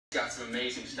got some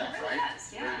amazing stuff, really right?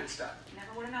 Does, yeah. Really good stuff.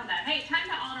 Never would have known that. Hey, time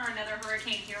to honor another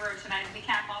hurricane hero tonight as we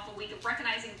cap off a week of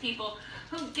recognizing people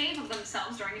who gave of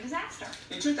themselves during a disaster.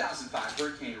 In 2005,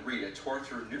 Hurricane Rita tore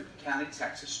through Newton County,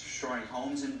 Texas, destroying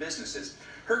homes and businesses.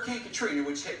 Hurricane Katrina,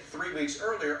 which hit 3 weeks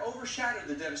earlier, overshadowed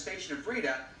the devastation of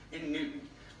Rita in Newton.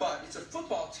 But it's a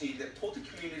football team that pulled the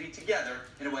community together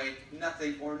in a way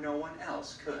nothing or no one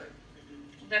else could.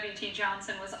 WT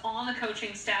Johnston was on the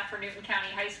coaching staff for Newton County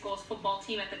High School's football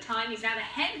team at the time. He's now the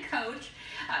head coach.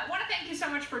 I want to thank you so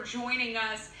much for joining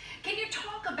us. Can you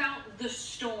talk about the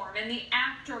storm and the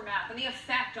aftermath and the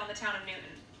effect on the town of Newton?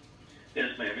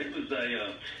 Yes, ma'am.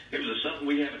 It was something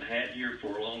we haven't had here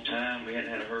for a long time. We hadn't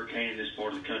had a hurricane in this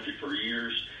part of the country for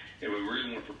years, and we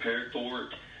really weren't prepared for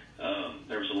it.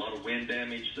 There was a lot of wind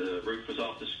damage. The roof was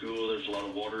off the school. There was a lot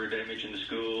of water damage in the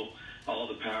school. All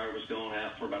the power was going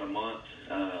out for about a month.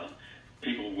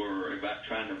 People were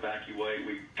trying to evacuate.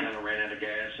 We kind of ran out of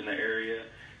gas in the area,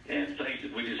 and things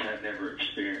that we just had never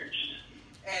experienced.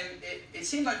 And it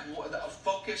seemed like the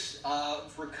focus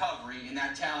of recovery in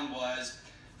that town was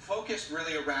focused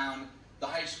really around the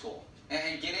high school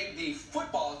and getting the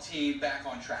football team back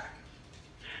on track.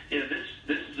 Yeah,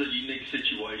 this is a unique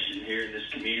situation here in this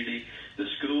community. The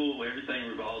school, everything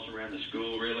revolves around the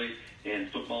school, really, and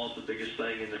football is the biggest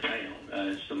thing in the town.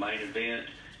 It's the main event.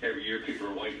 Every year people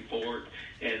are waiting for it.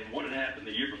 And what had happened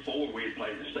the year before, we had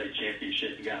played in the state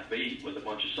championship and got beat with a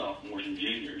bunch of sophomores and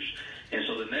juniors. And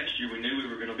so the next year we knew we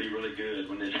were going to be really good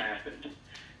when this happened.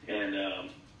 And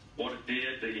what it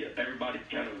did, everybody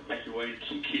kind of evacuated.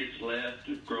 Some kids left,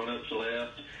 grown-ups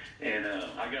left. And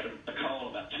I got a call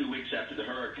about 2 weeks after the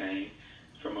hurricane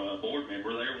from a board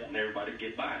member. They were wanting everybody to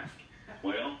get back.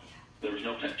 Well, there was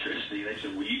no electricity. They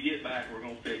said, "Well, you get back, we're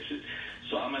going to fix it."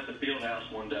 So I'm at the field house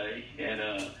one day, and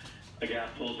a guy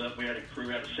pulls up. We had a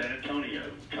crew out of San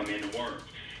Antonio come in to work.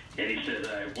 And he said,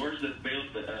 "Where's the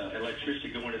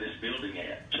electricity going to this building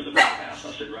at, to the field house?"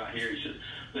 I said, "Right here." He said,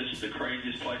 "This is the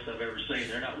craziest place I've ever seen.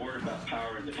 They're not worried about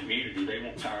power in the community. They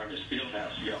want power in this field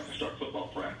house so y'all can start football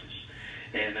practice."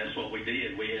 And that's what we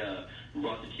did. We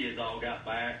brought the kids, all got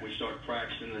back. We started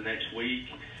practicing the next week.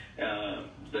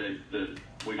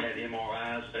 We had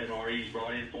MREs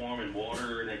brought in for them, and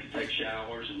water, and they could take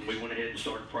showers. And we went ahead and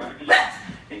started practicing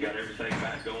and got everything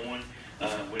back going.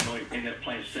 We only ended up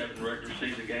playing 7 regular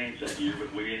season games that year,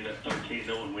 but we ended up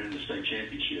 13-0 and winning the state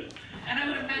championship. And I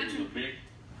would imagine,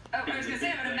 I was going to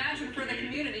say, I would imagine for the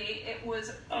community, it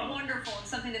was wonderful and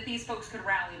something that these folks could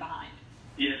rally behind.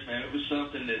 Yes, ma'am. It was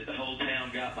something that the whole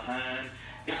town got behind.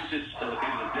 It was just it was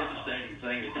a devastating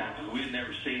thing at times because we had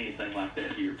never seen anything like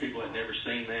that here. People had never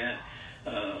seen that.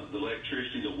 The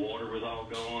electricity, the water was all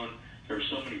gone. There were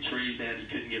so many trees down you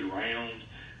couldn't get around,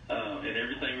 and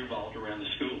everything revolved around the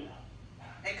school.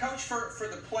 And Coach, for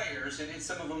the players, and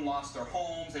some of them lost their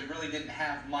homes, they really didn't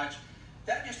have much.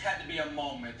 That just had to be a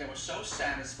moment that was so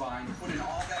satisfying to put in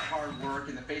all that hard work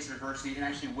in the face of adversity and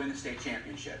actually win the state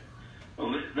championship.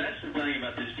 Well, that's the thing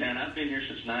about this town. I've been here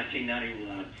since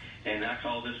 1991, and I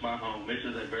call this my home. This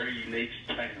is a very unique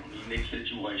town, unique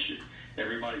situation.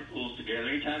 Everybody pulls together.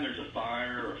 Anytime there's a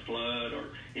fire or a flood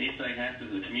or anything happens,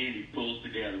 the community pulls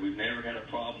together. We've never had a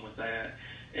problem with that.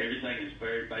 Everything is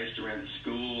very based around the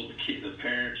school. The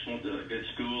parents want a good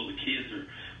school. The kids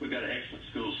we've got an excellent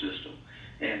school system.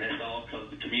 And that's all because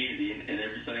of the community, and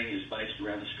everything is based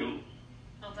around the school.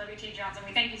 Well, WT Johnston,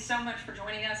 we thank you so much for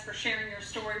joining us, for sharing your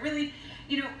story. Really,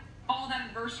 all that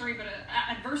adversity,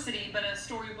 but a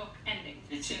storybook ending.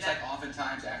 It seems like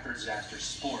oftentimes after a disaster,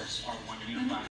 sports are when you find